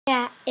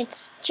Yeah,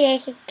 it's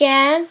Jake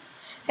again.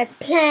 Our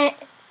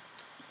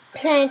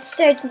Plant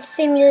Surgeon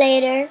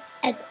Simulator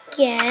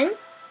again.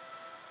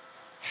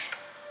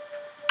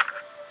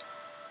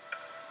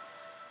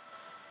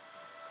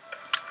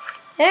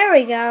 There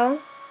we go.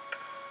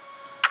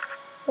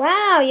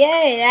 Wow,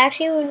 yay, it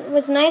actually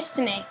was nice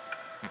to me.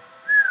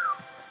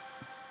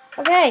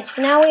 Okay,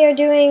 so now we are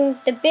doing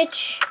the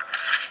bitch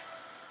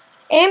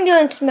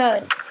ambulance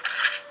mode.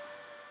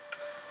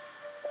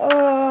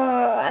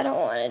 Oh, I don't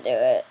want to do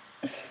it.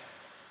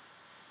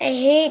 I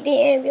hate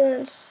the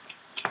ambulance.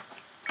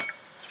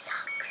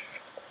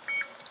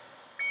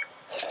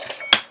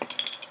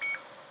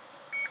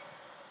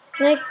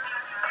 Like,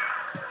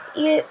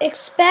 you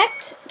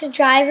expect the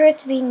driver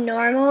to be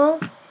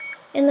normal,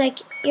 and like,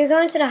 you're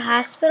going to the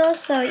hospital,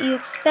 so you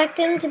expect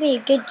him to be a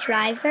good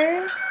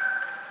driver.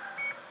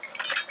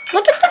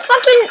 Look at the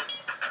fucking...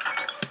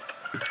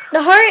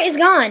 The heart is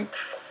gone.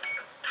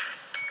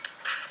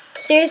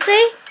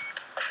 Seriously?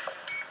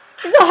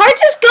 Did the heart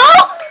just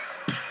go?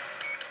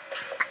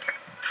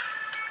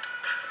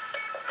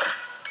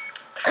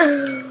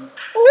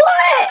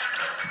 What?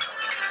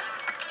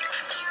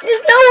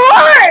 There's no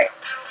heart!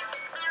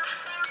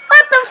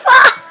 What the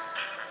fuck?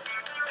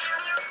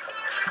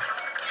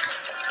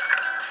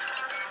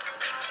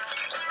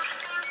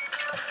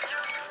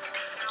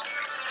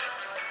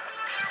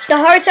 The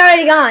heart's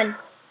already gone.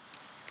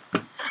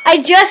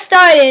 I just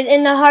started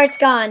and the heart's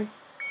gone.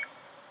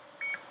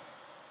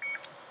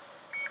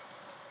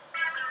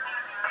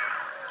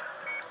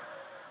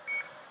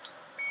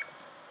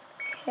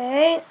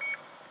 Okay.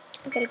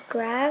 I'm gonna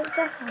grab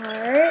the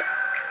heart.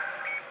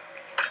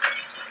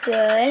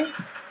 Good.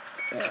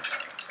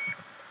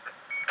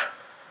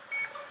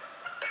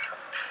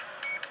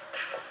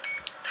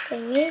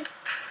 Thingy.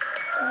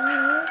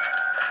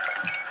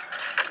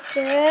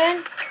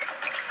 Good.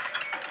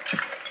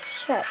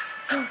 Shut.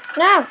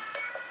 No!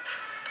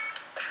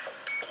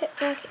 Get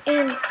back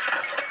in.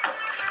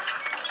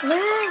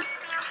 No!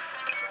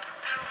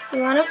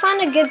 You wanna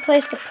find a good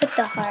place to put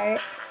the heart.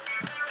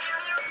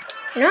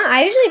 You know,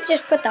 I usually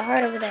just put the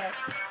heart over there.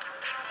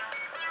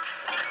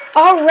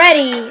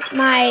 Already,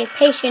 my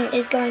patient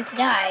is going to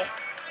die.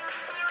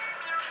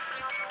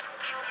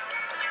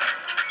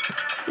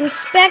 You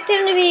expect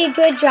him to be a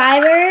good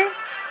driver?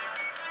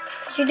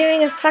 Because you're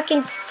doing a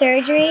fucking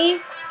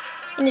surgery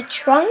in the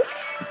trunk?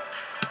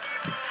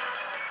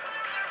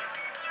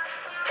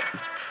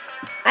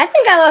 I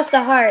think I lost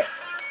the heart.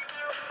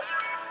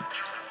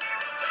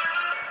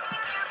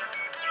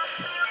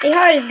 The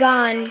heart is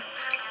gone,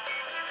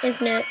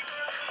 isn't it?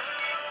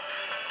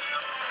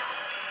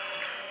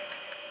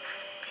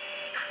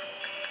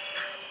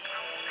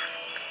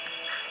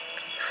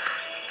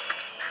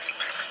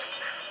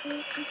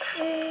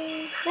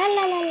 La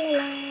la la la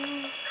la.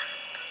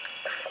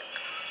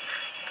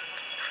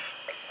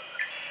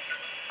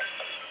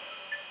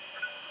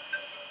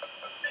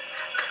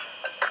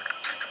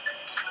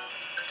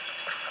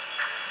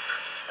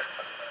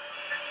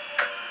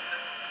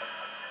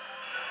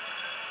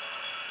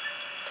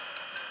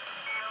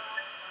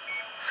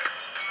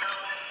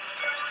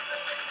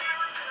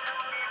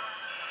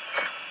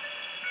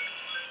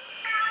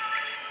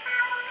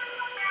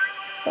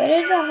 Where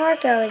did the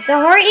heart go? Is the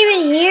heart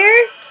even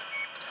here?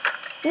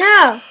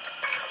 No.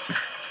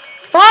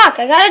 Fuck,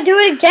 I gotta do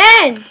it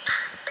again.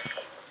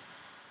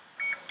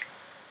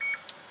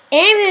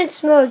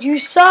 Ambulance mode, you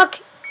suck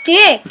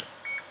dick.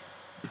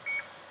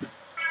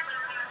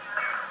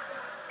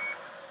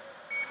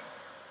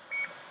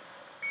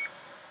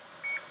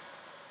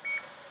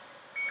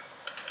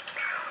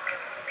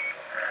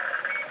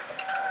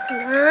 Come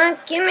on,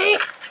 gimme.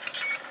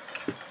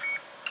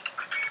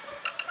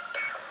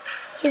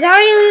 He's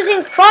already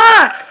losing.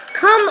 Fuck!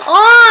 Come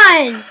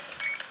on!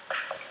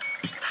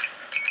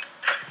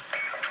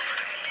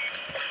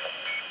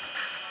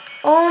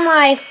 Oh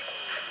my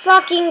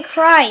fucking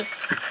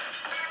Christ.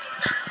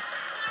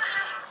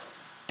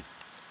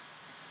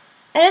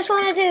 I just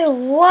want to do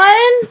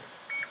one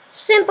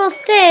simple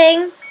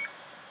thing.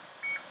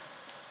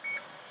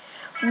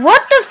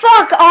 What the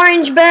fuck,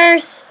 orange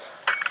burst?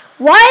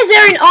 Why is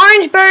there an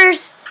orange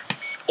burst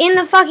in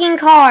the fucking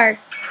car?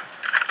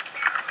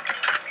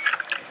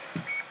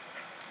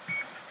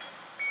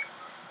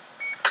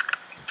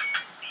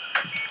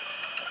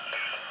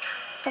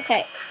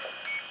 Okay.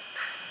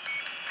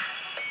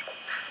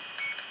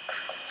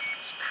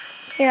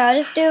 Here, I'll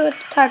just do it with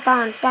the tarp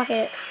on. Fuck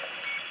it.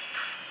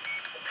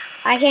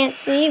 I can't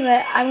see,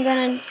 but I'm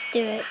gonna do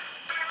it.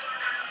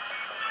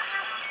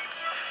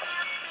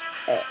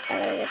 Wait, I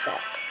gotta get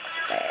that.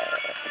 There.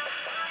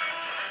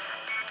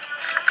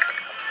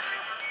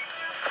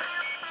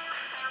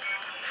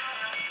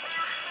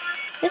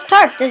 This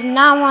tarp does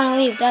not want to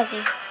leave, does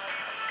he?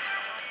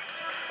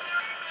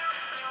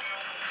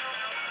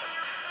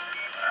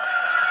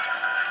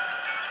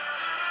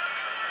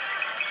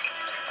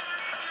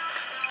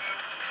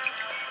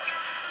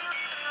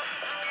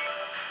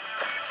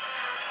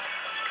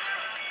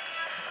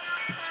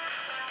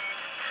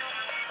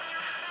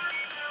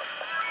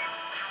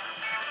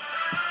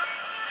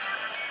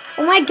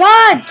 Oh my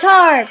god,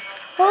 tarp!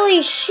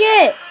 Holy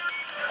shit!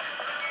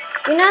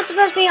 You're not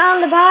supposed to be on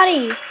the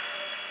body. You're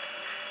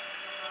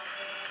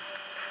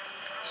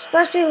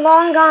supposed to be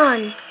long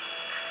gone.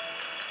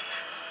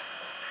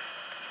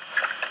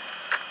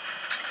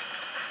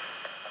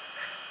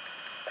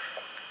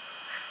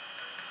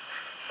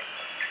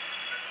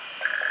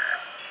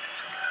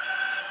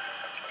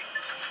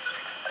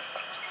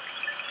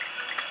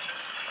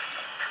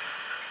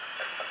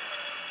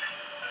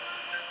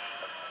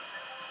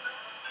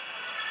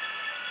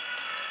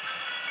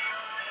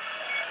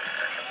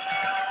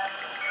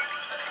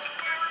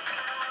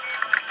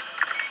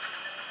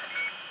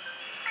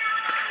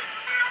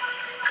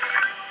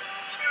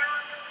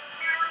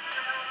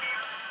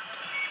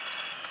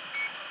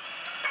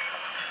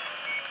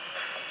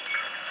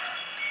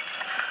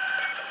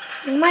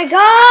 Oh my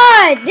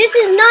god! This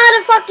is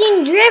not a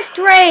fucking drift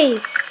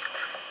race!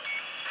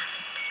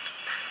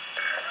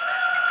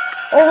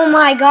 Oh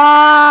my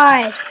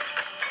god!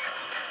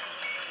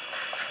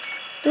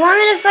 Do you want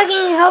me to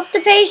fucking help the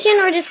patient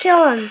or just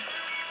kill him?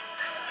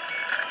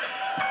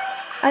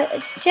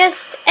 It's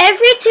just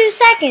every 2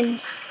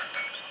 seconds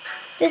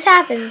this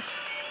happens.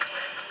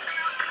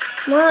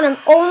 Come on, I'm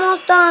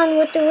almost done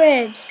with the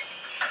ribs.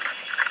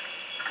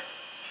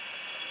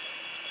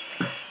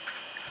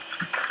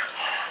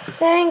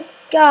 Thank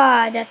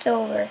God that's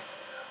over.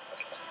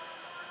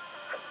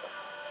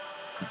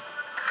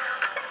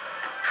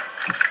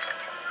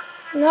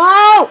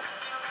 No!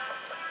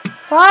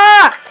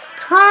 Fuck!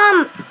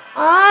 Come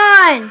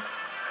on!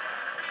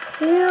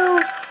 You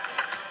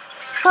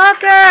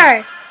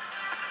fucker!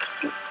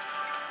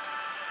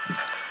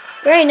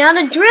 Great, now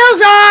the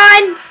drill's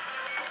on!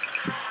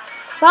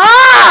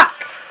 Fuck!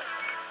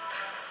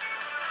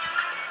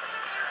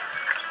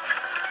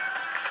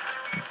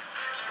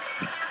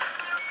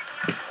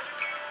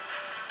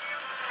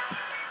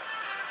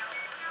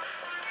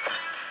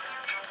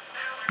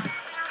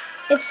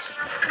 It's...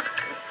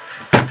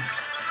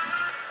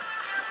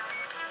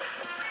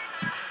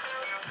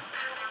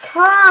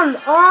 Come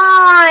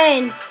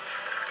on!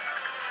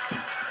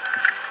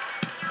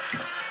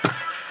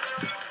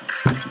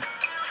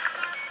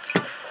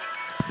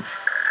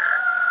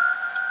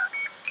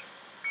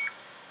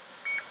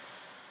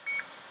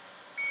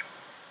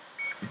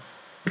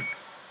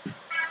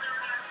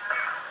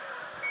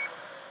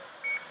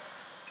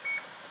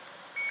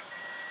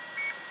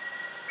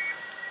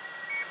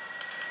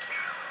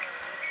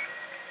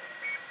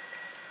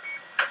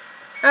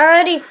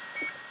 Already...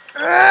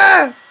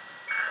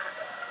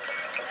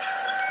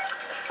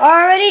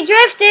 Already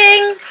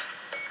drifting!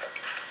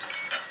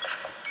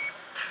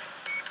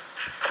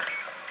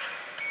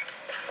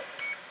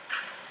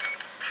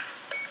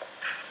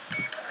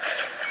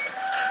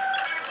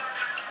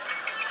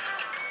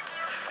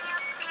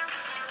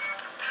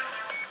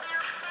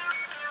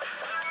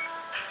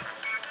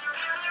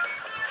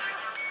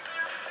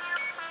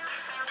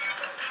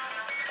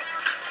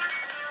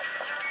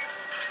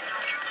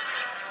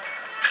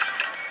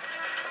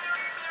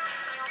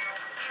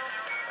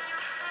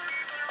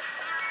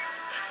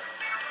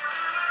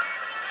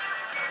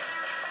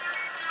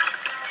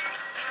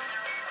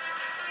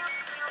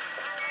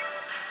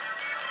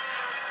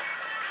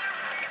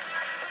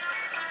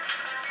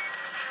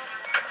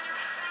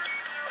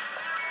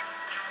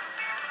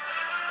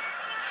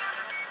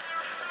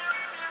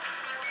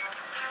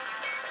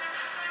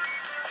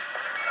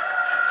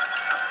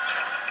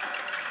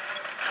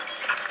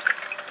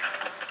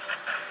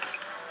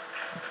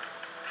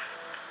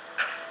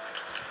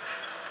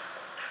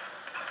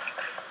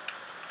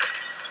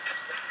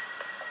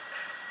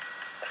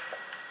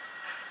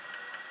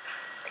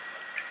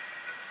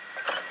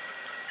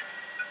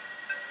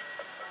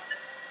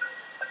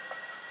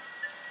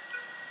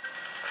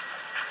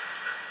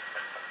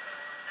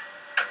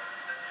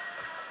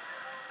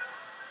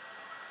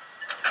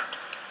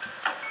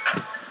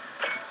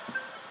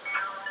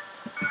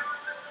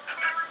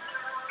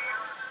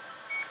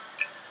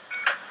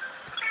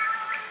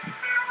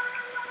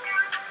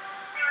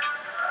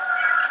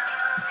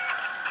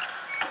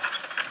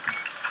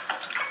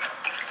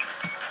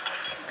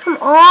 Come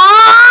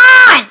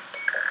on!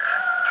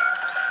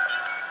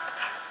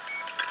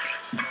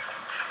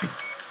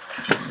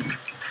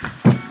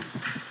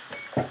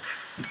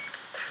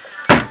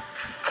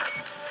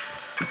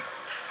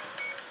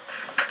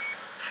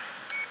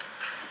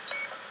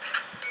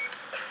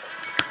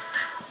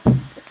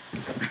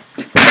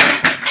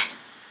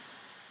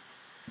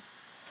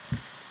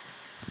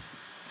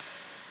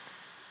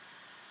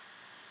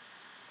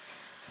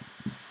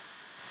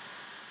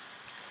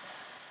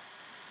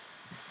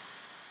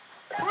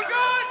 We're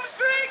going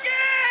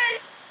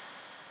streaking!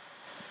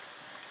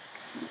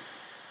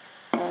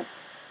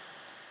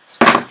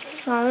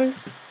 Phone.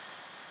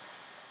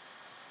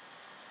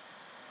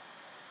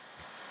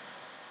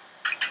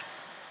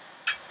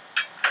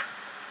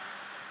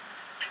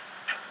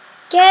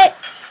 Get...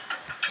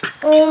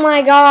 Oh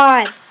my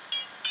god.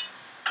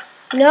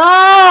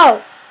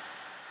 No!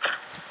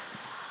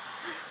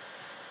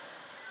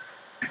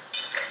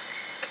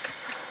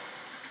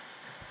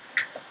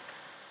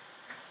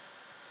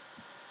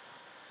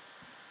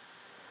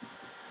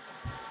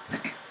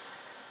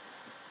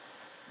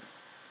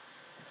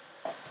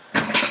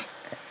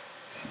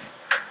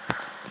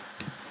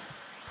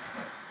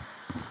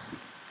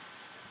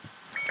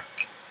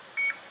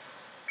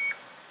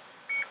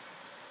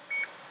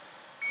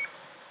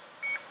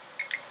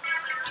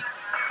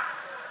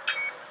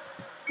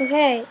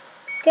 Okay,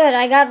 good.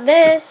 I got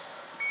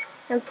this.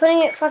 I'm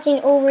putting it fucking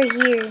over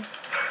here.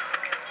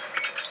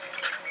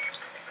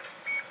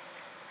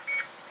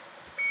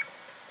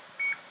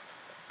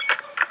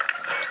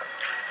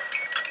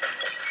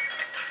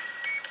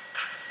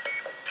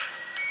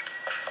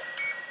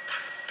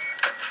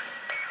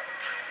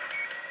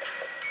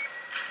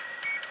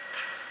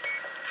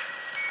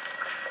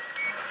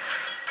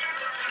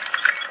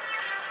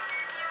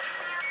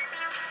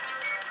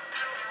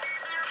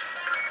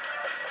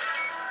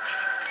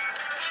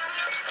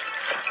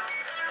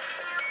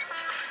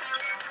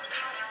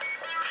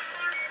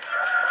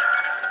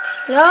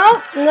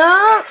 No,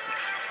 no.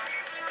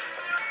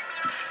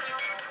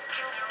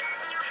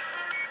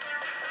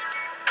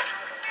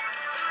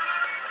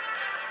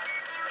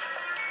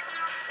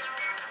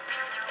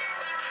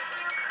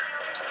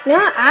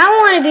 No, I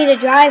want to be the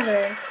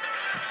driver.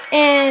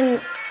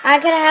 And I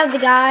gotta have the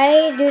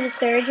guy do the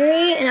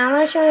surgery, and I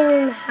want to show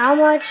him how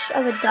much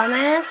of a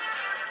dumbass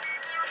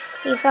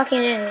he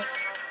fucking is.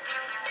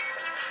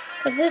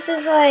 Because this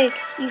is like,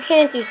 you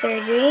can't do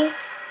surgery.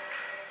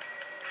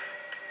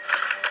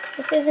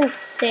 This isn't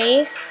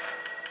safe.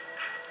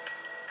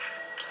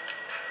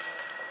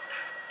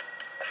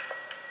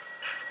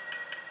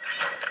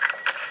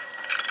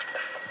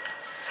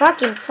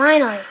 Fucking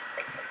finally.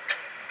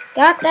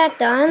 Got that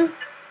done.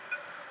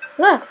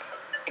 Look.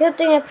 Good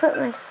thing I put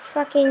my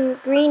fucking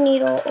green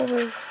needle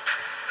over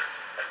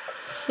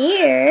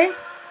here.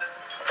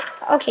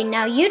 Okay,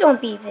 now you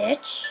don't be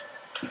bitch.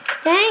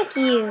 Thank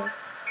you.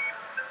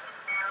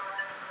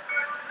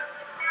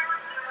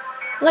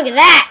 Look at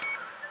that.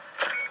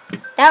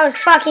 That was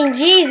fucking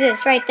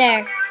Jesus right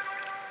there.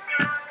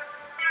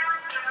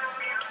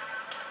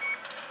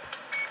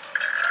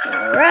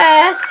 The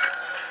rest.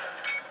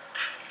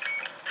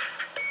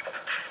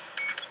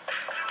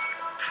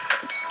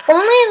 It's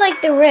only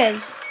like the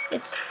ribs.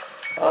 It's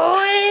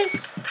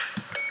always.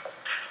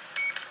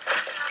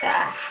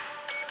 Ah.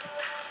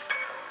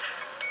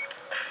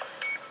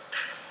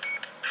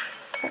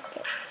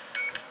 Okay.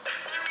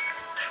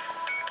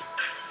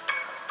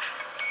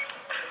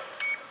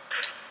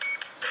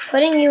 Just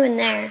putting you in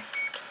there.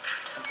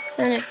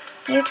 So then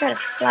if you try to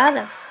fly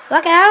the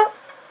fuck out,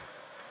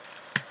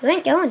 you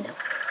ain't going nowhere.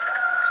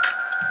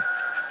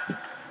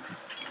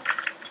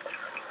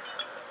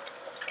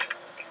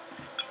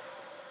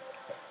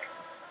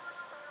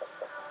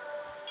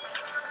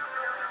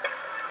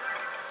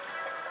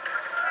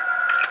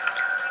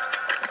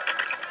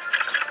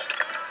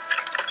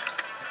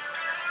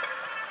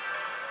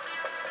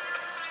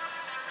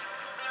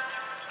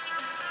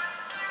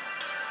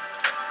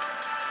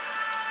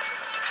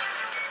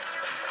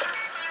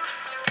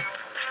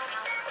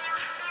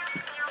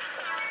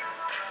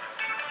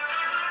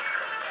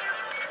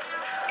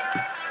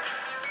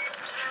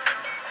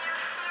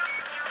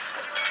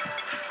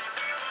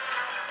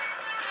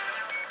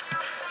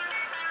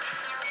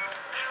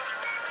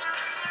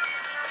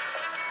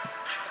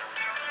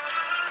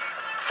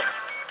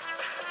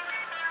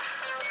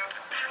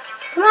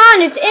 Come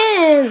on, it's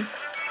in.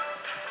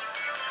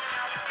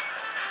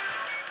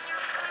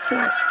 Come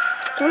on.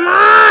 Come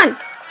on.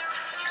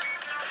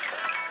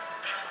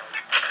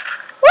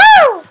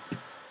 Woo!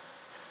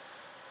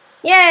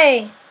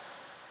 Yay.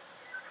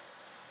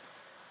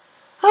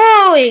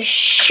 Holy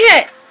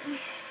shit.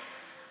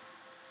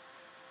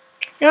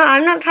 No,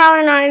 I'm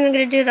probably not even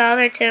going to do the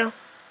other two.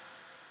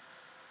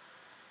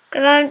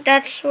 Because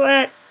that's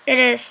what it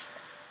is.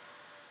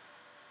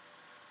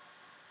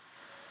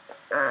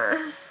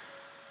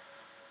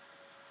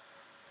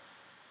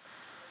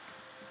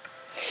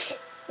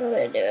 I'm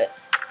gonna do it.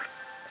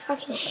 I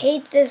fucking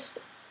hate this.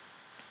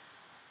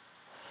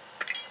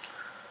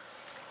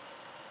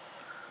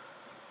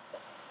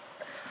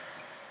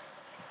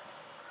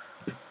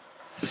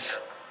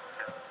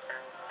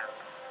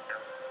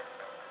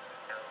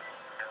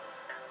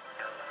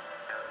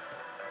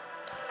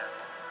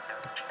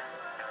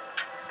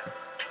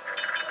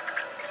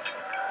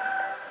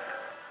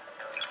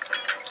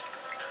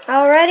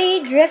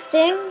 Already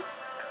drifting.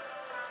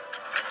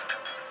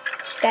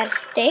 Gotta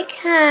stay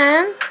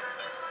calm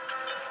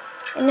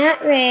and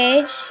not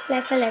rage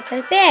like a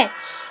little bitch.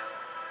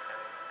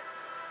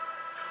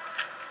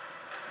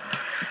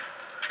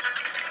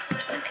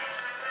 Okay.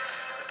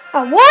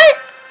 Oh, what?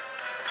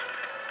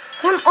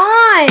 Come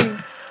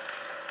on!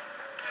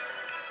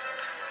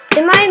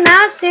 Did my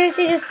mouse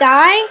seriously just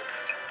die?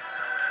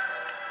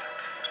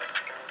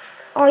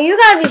 Oh, you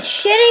gotta be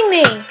shitting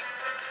me.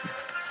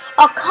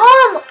 Oh,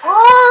 come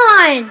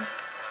on!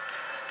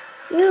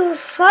 You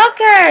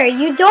fucker!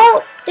 You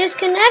don't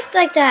disconnect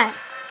like that.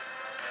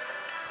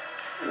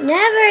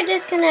 Never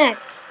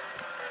disconnect.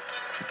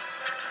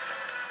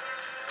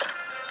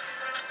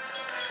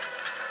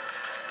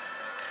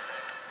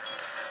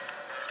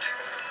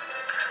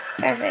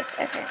 Perfect,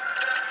 okay.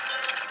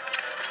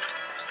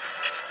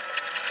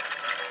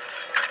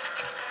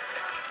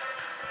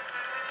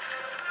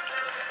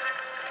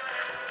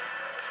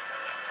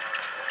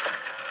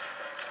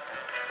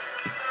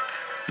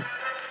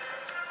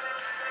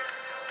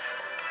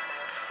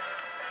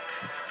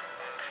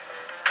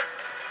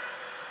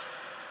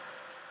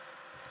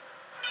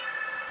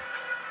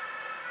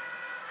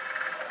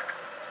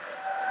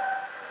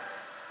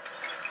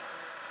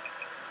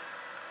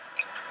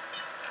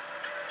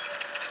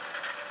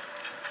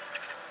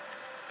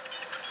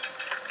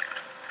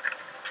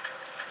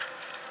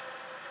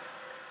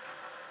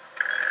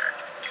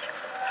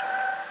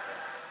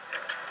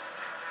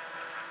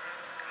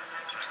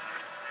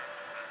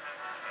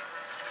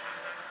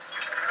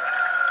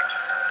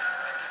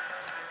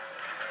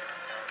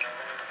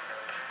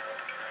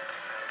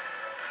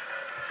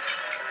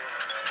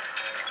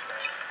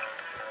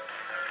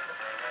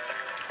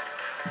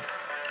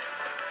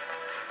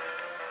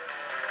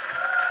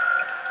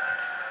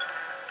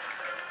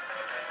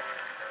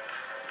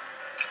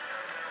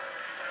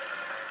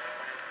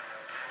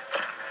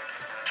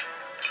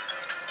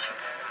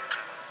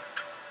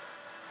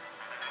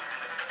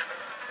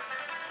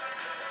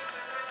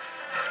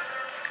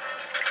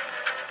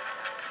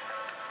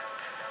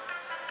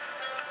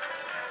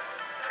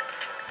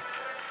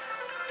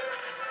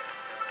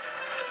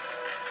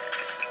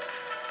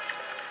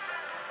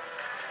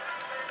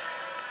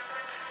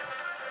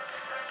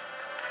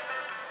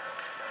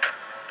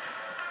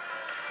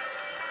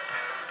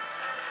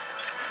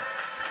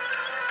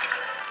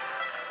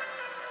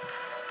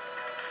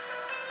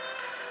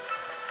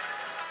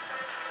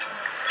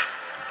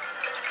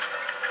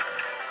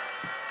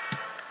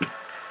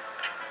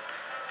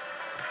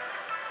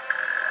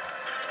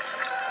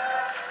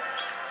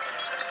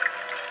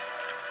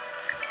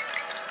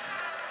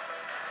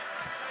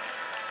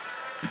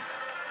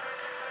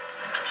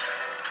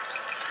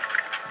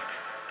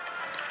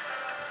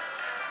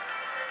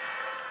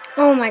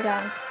 Oh my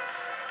god.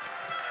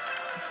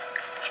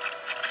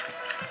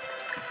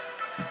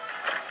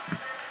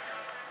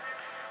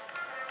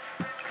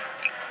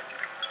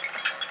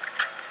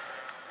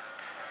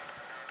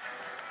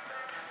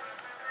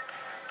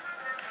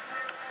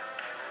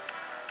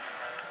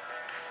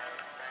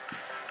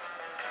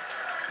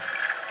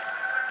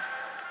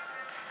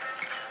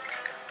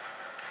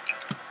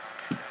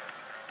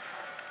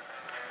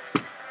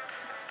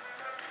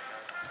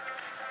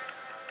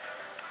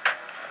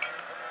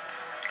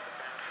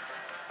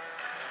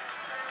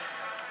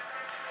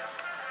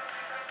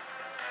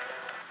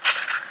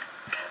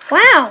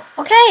 Wow,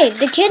 okay,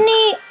 the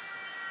kidney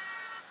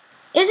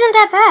isn't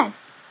that bad.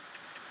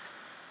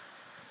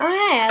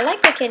 Okay, I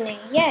like the kidney,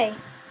 yay.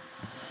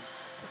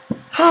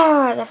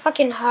 Oh, the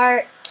fucking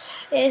heart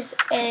is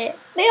a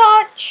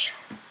bitch.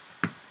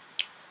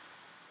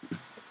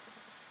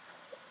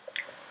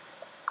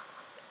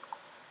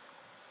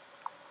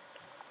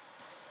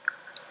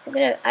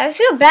 I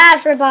feel bad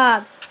for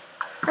Bob.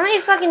 How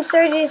many fucking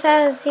surgeries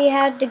has he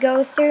had to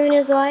go through in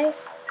his life?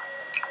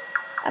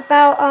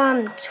 About,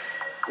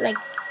 like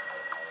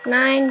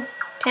 9,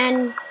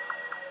 10,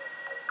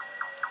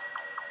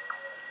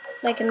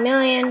 like a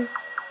million.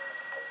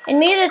 And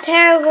me, the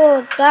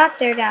terrible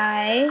doctor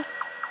guy,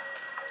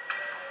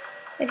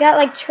 I got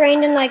like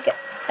trained in like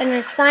an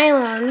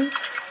asylum,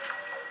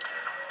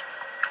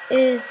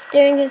 is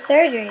doing his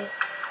surgeries.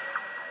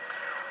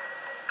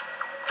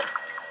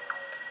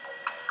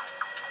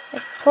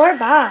 Like, poor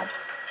Bob.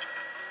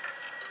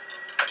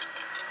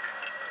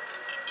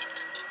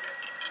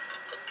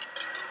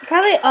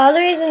 Probably all the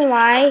reason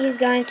why he's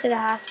going to the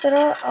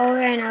hospital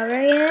over and over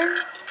again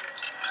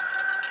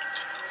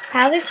is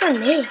probably for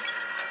me.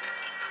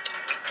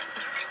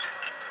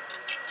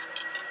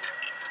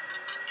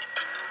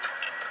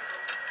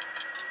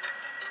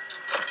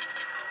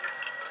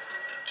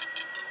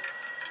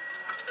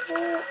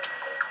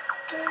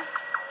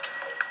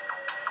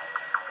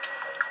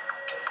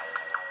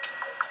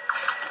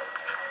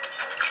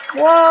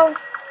 Whoa.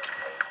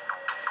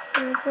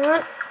 Come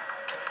on.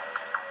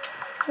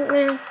 Come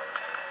on.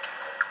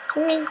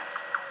 Come in.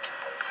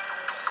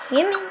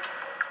 Come in.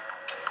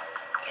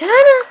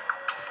 Kinda.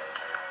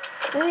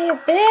 Oh, you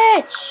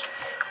bitch.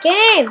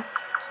 Game.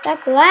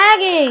 Stop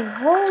lagging.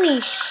 Holy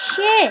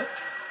shit.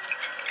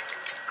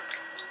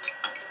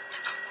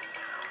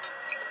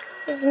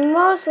 This is the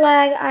most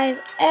lag I've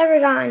ever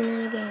gotten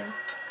in a game.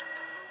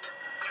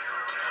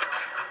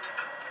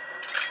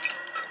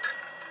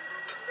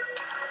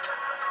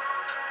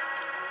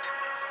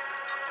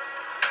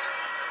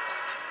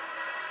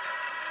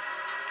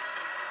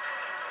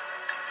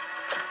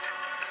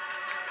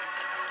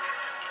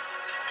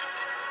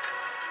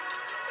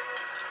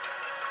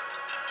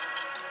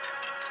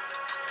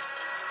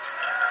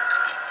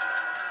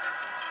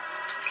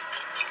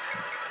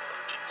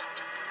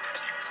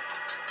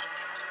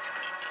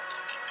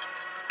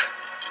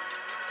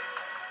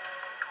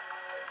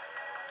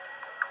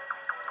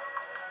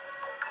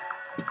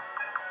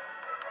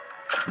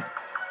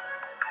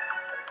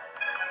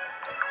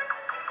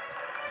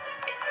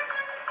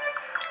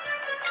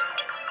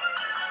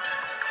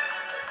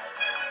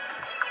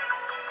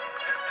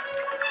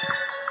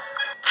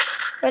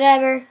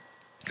 Whatever.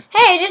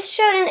 Hey, it just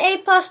showed an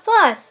A++.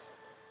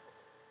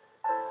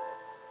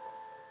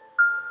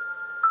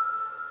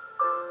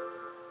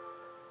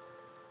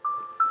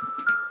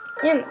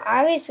 Yeah, I'm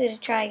obviously to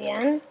try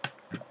again.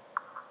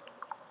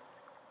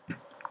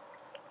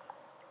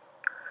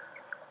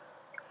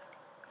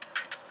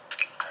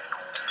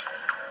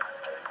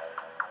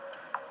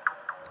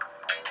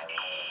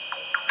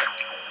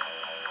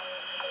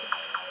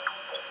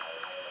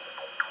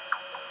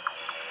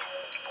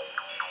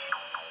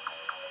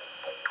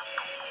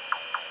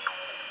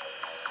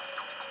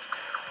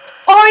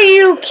 Are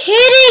you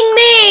kidding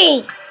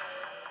me?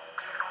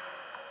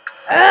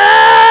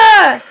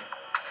 Ugh!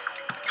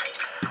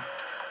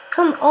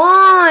 Come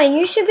on,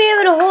 you should be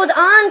able to hold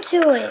on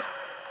to it.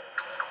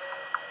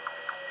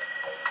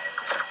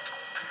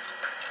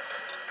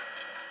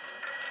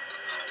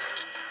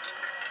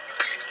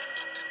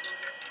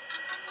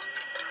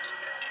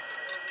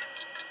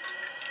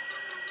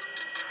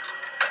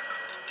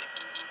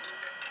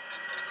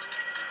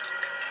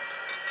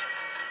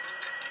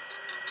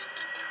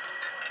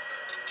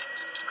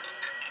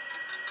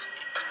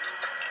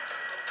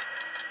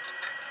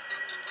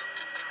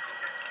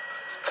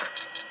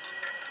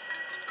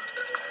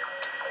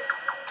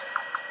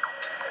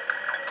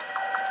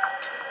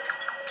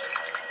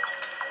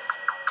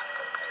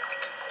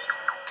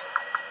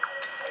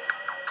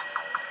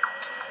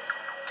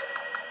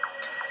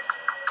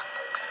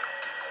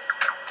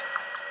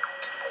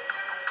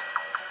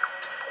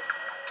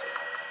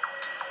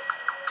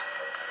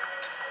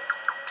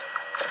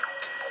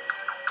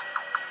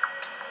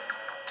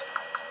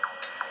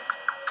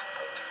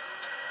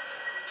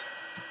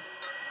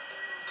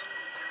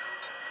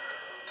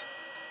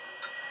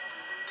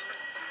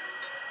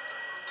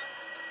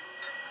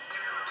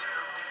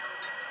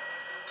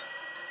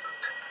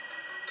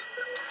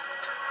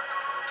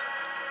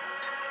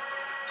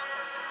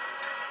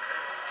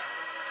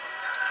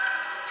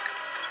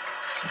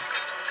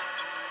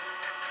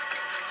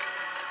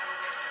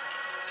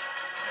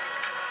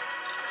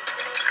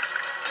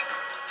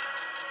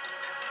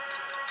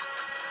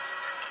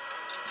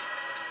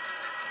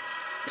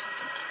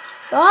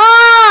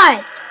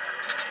 god!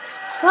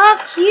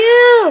 Fuck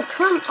you!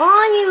 Come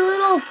on, you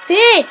little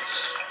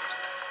bitch!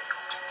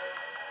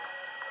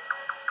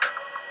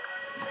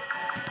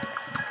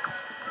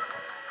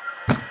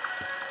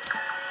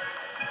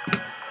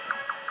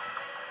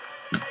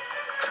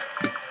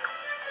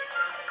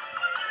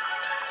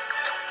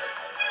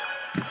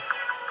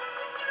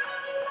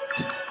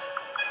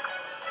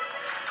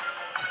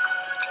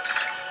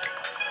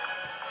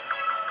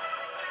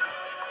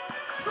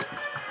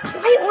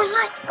 Right when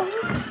I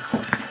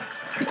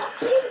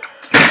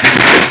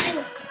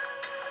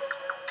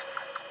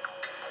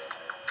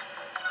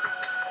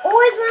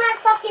always when I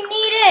fucking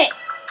need it.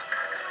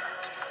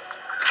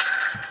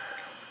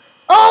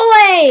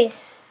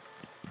 Always.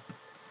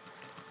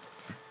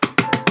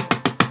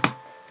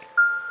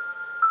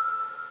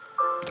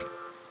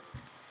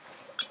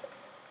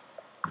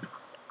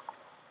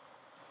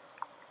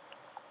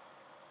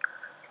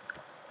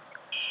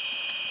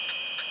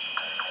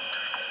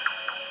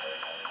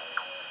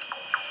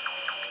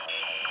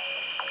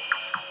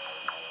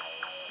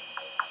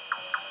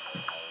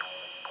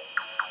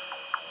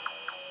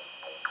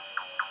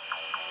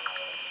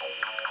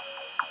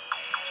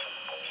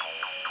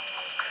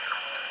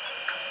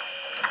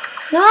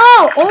 No!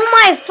 Oh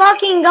my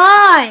fucking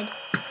god!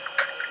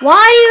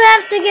 Why do you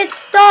have to get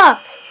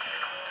stuck?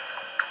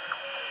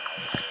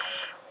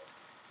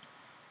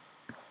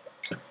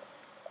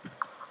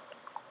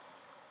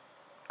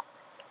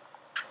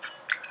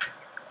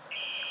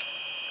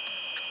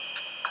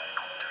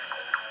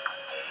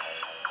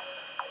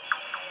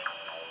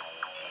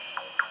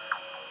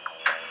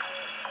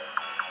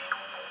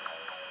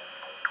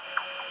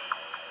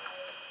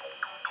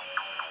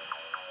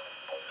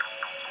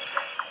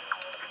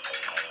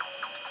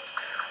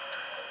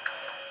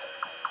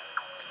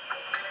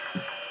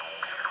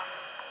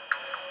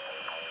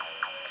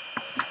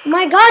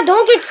 My god,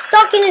 don't get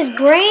stuck in his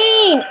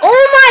brain!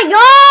 Oh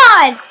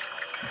my god!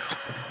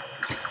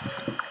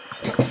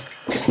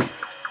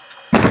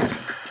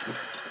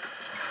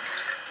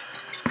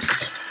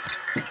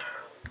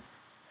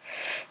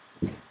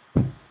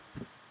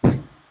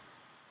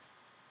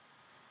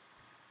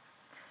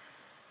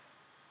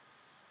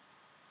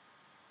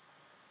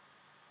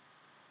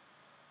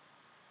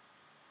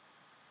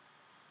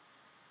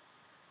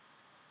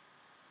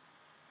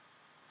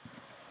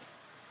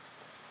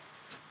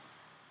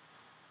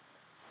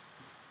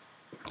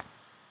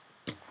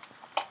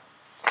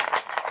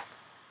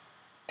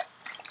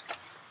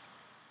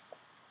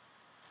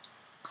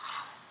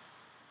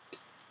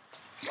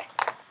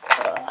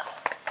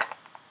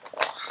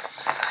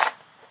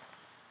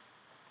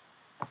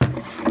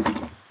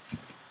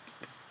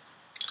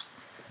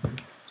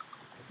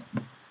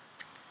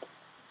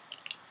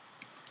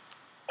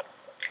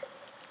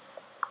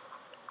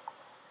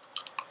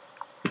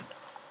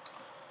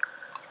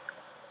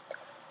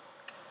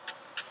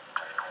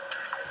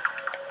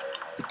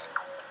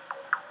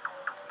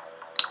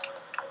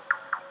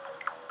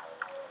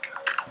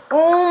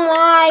 Oh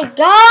my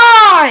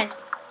god!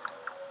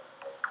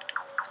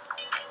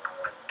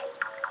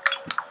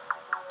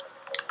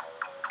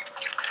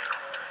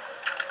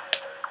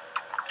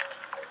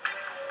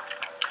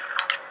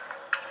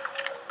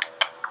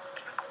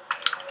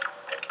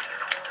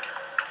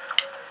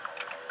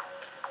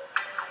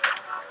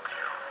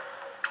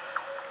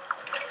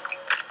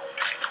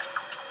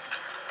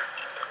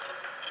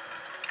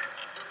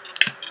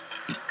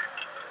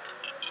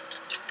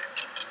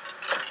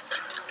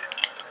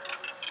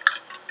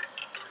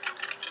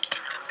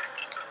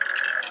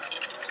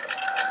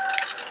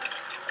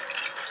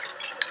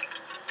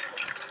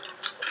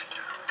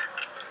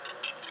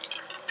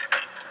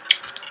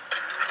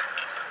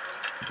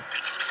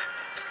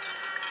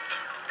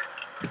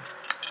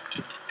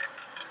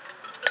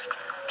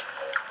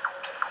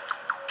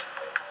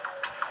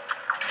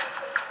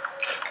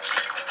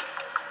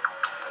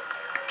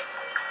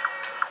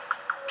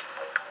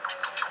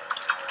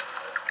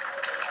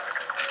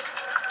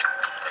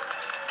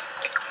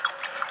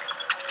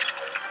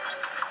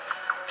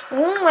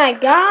 Oh my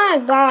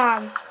god,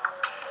 Bob.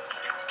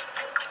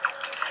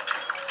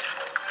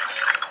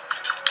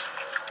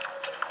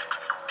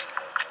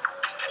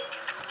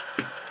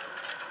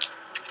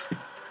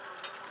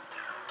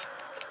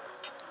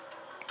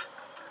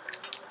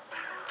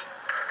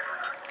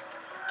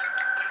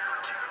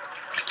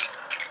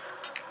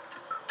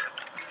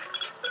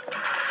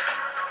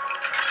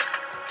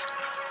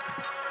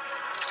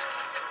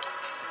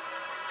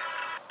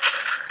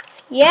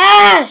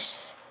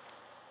 Yes!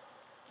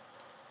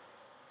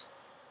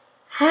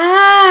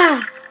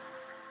 Ah!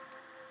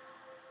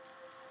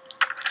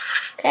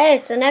 Okay,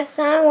 so next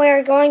time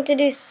we're going to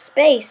do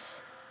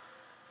space.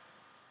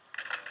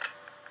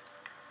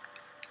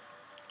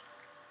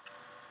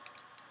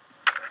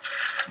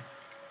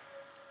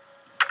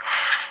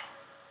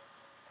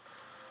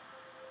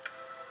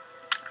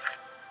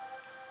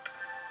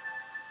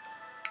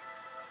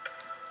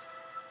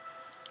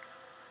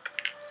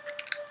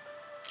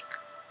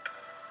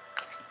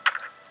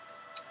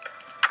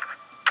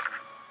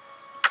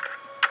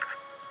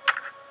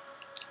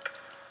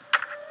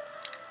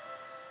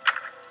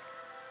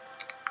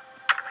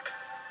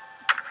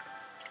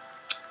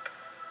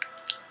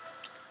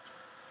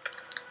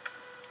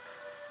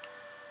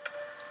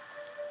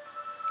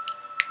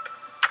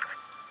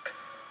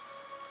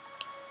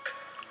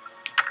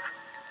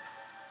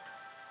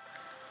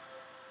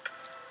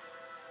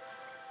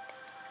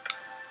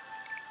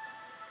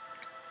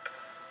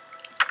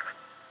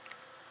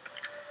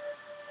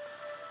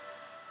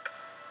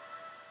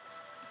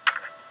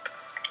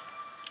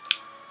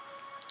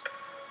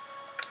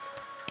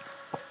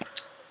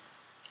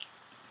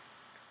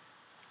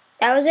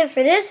 that was it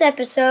for this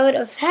episode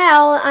of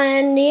Hell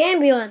on the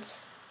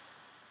Ambulance.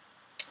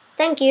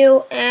 Thank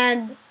you,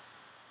 and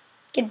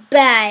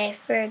goodbye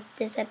for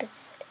this episode.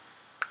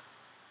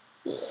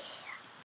 Yeah.